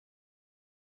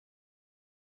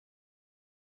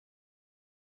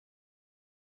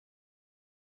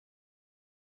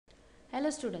Hello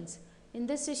students, in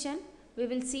this session we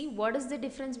will see what is the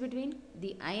difference between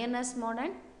the insmod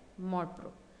and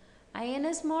modprobe.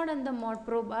 Insmod and the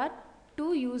modprobe are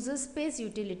two user space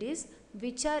utilities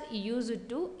which are used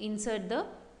to insert the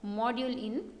module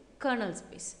in kernel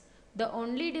space. The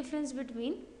only difference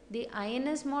between the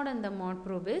insmod and the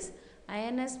modprobe is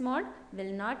insmod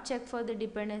will not check for the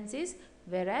dependencies,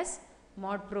 whereas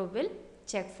modprobe will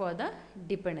check for the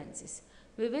dependencies.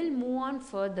 We will move on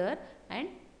further and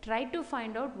try to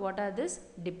find out what are these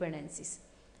dependencies.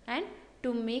 And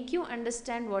to make you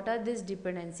understand what are these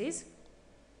dependencies,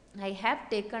 I have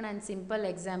taken a simple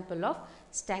example of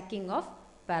stacking of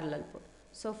parallel port.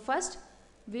 So first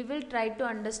we will try to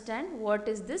understand what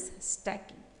is this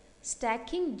stacking.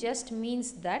 Stacking just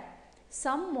means that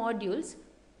some modules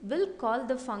will call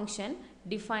the function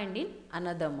defined in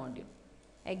another module.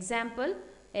 Example,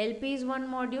 LP is one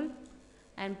module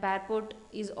and pair port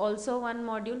is also one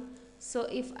module. So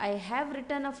if I have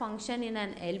written a function in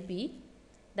an LP,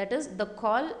 that is the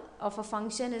call of a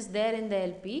function is there in the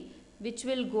LP, which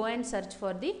will go and search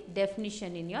for the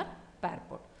definition in your pair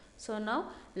port. So now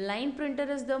line printer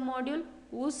is the module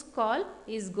whose call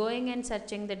is going and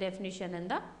searching the definition in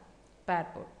the pair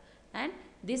port, and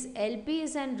this LP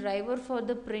is an driver for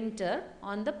the printer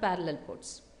on the parallel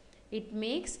ports. It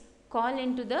makes call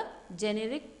into the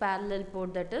generic parallel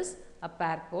port, that is a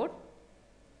pair port,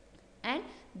 and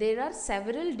there are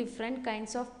several different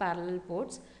kinds of parallel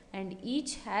ports and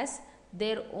each has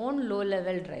their own low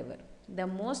level driver. The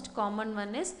most common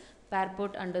one is pair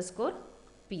port underscore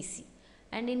PC,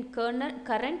 and in current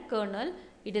kernel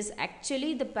it is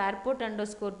actually the pair port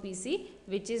underscore PC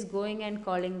which is going and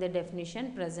calling the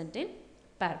definition present in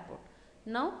pair port.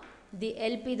 Now the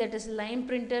LP, that is line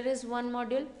printer, is one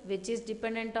module which is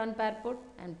dependent on pair port,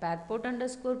 and pair port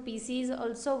underscore PC is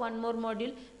also one more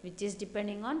module which is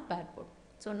depending on pair port.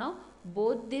 So now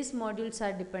both these modules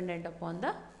are dependent upon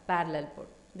the parallel port.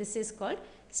 This is called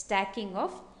stacking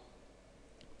of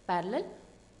parallel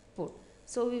port.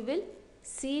 So we will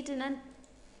see it in a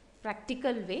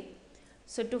practical way.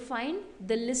 So to find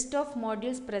the list of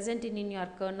modules present in your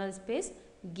kernel space,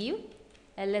 give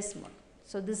lsmod.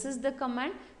 So this is the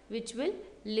command which will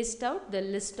list out the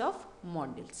list of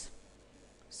modules.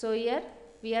 So here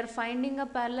we are finding a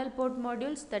parallel port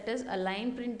modules, that is a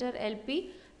line printer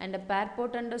LP and a pair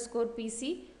port underscore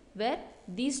PC, where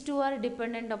these two are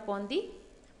dependent upon the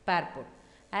pair port.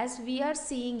 As we are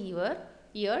seeing here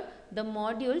the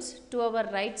modules to our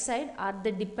right side are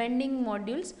the depending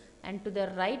modules, and to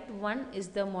the right one is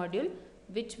the module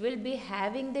which will be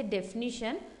having the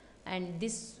definition, and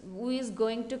this who is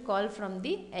going to call from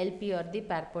the LP or the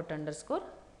pair port underscore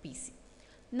PC.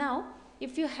 Now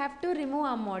if you have to remove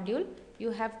a module, you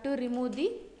have to remove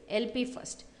the LP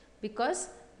first, because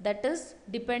that is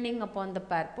depending upon the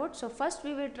pair port. So first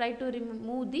we will try to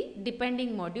remove the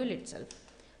depending module itself.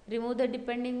 Remove the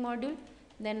depending module,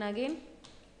 then again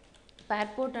pair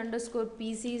port underscore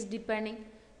PC is depending,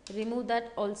 remove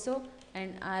that also,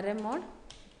 and rmmod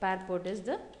pair port is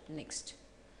the next.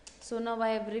 So now I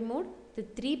have removed the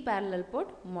 3 parallel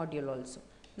port module also.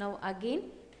 Now again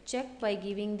check by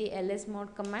giving the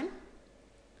lsmod command,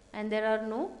 and there are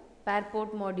no pair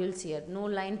port modules here, no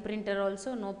line printer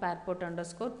also, no pair port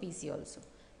underscore PC also.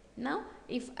 Now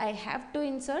if I have to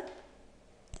insert,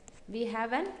 we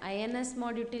have an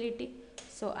insmod utility.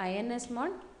 So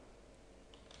insmod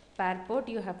pair port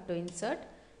you have to insert,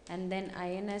 and then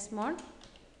insmod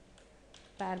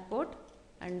pair port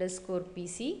underscore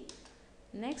PC,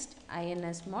 next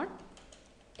insmod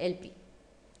LP.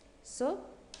 So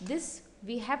this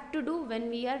we have to do when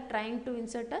we are trying to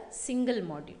insert a single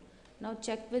module. Now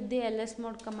check with the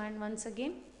lsmod command once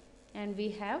again, and we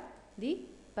have the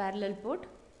parallel port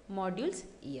modules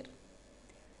here.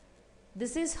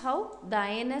 This is how the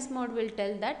insmod will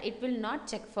tell that it will not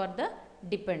check for the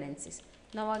dependencies.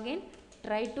 Now again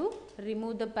try to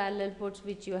remove the parallel ports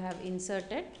which you have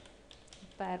inserted,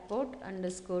 pair port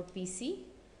underscore PC,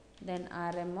 then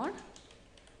rmmod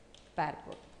pair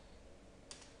port.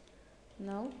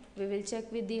 Now we will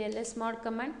check with the lsmod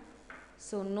command.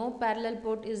 So no parallel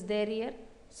port is there here.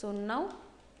 So now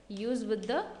use with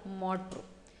the modprobe.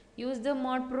 Use the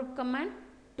modprobe command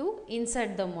to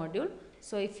insert the module.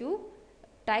 So if you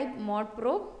type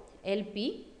modprobe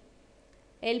LP,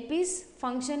 LP's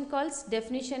function calls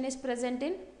definition is present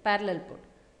in parallel port,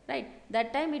 right?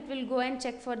 That time it will go and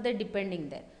check for the depending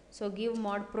there. So give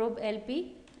modprobe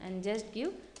LP and just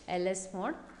give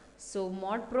lsmod. So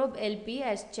modprobe LP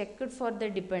has checked for the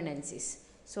dependencies.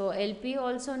 So LP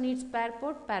also needs pair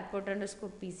port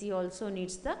underscore PC also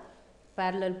needs the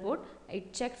parallel port.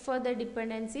 It checked for the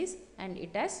dependencies and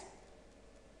it has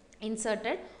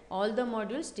inserted all the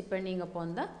modules depending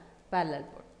upon the parallel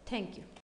port. Thank you.